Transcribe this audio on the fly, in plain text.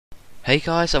Hey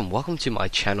guys, and welcome to my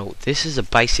channel. This is a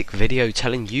basic video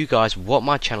telling you guys what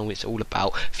my channel is all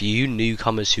about for you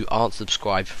newcomers who aren't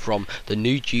subscribed from the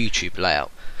new YouTube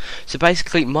layout. So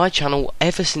basically my channel,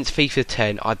 ever since FIFA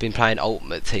 10 I've been playing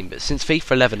Ultimate Team, but since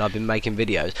FIFA 11 I've been making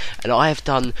videos, and I have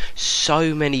done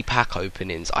so many pack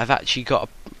openings. I've actually got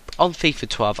on FIFA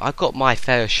 12 I got my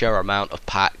fair share amount of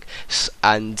packs,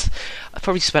 and I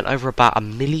probably spent over about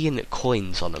 1 million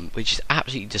coins on them, which is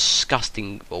absolutely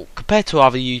disgusting. Well, compared to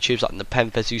other YouTubers like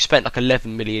Nepenthez who spent like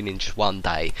 11 million in just one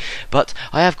day. But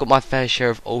I have got my fair share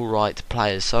of alright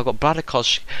players. So I've got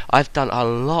Bladikosh. I've done a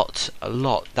lot.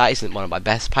 That isn't one of my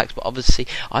best packs, but obviously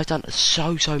I've done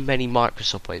so many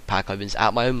Microsoft Point pack opens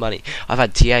out my own money. I've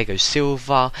had Thiago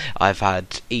Silva, I've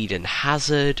had Eden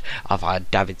Hazard, I've had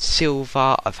David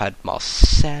Silva, I've had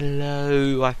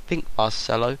Marcelo. I think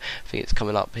it's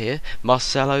coming up here.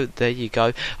 Marcelo, there you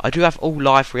go. I do have all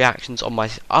live reactions on my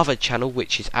other channel,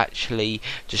 which is actually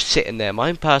just sitting there, my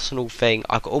own personal thing.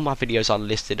 I've got all my videos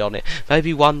unlisted on it.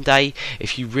 Maybe one day,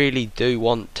 if you really do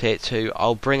want it to,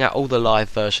 I'll bring out all the live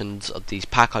versions of these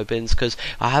pack opens, because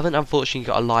I haven't unfortunately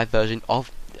got a live version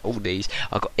of all these.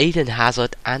 I've got Eden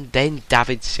Hazard and then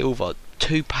David Silva,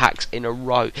 2 packs in a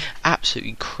row.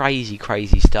 Absolutely crazy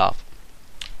stuff.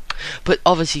 But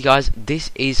obviously guys,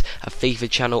 this is a FIFA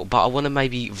channel, but I want to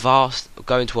maybe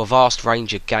go into a vast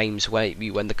range of games where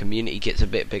when the community gets a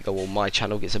bit bigger, or my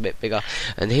channel gets a bit bigger.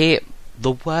 And here,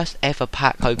 the worst ever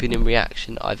pack opening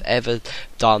reaction I've ever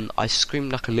done. I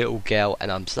screamed like a little girl,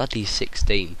 and I'm bloody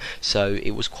 16, so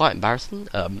it was quite embarrassing.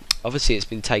 Obviously it's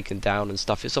been taken down and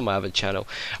stuff. It's on my other channel.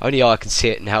 Only I can see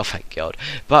it now, thank God.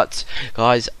 But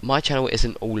guys, my channel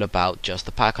isn't all about just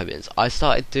the pack opens. I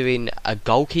started doing a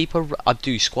goalkeeper. I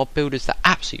do squad builders that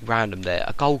are absolutely random. There,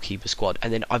 a goalkeeper squad,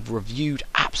 and then I've reviewed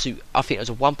I think it was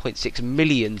a 1.6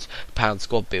 million pound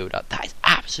squad builder. That is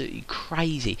absolutely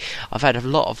crazy. I've had a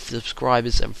lot of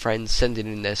subscribers and friends sending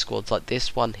in their squads, like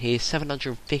this one here,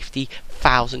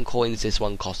 750,000 coins this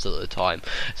one cost at the time.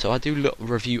 So I do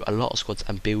review a lot of squads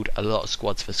and build a lot of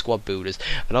squads for squad builders,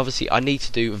 and obviously I need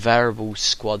to do variable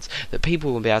squads that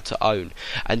people will be able to own.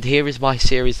 And here is my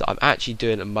series that I'm actually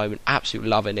doing at the moment, absolutely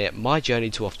loving it, my journey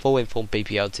to a full informed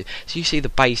BPL team. So you see the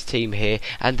base team here,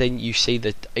 and then you see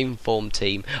the informed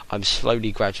team I'm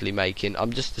slowly gradually making.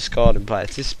 I'm just discarding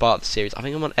players. This is part of the series. I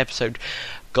think I'm on episode,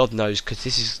 God knows, because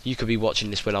this is, you could be watching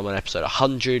this when I'm on episode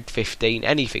 100, 15,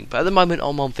 anything, but at the moment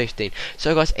I'm on 15.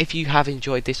 So guys, if you have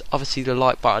enjoyed this, obviously the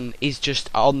like button is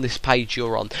just on this page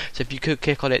you're on, so if you could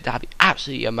click on it, that'd be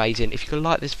absolutely amazing. If you could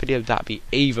like this video, that'd be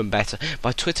even better.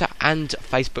 My Twitter and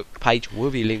Facebook page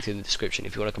will be linked in the description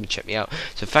if you want to come and check me out.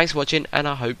 So thanks for watching, and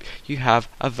I hope you have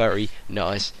a very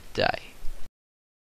nice day.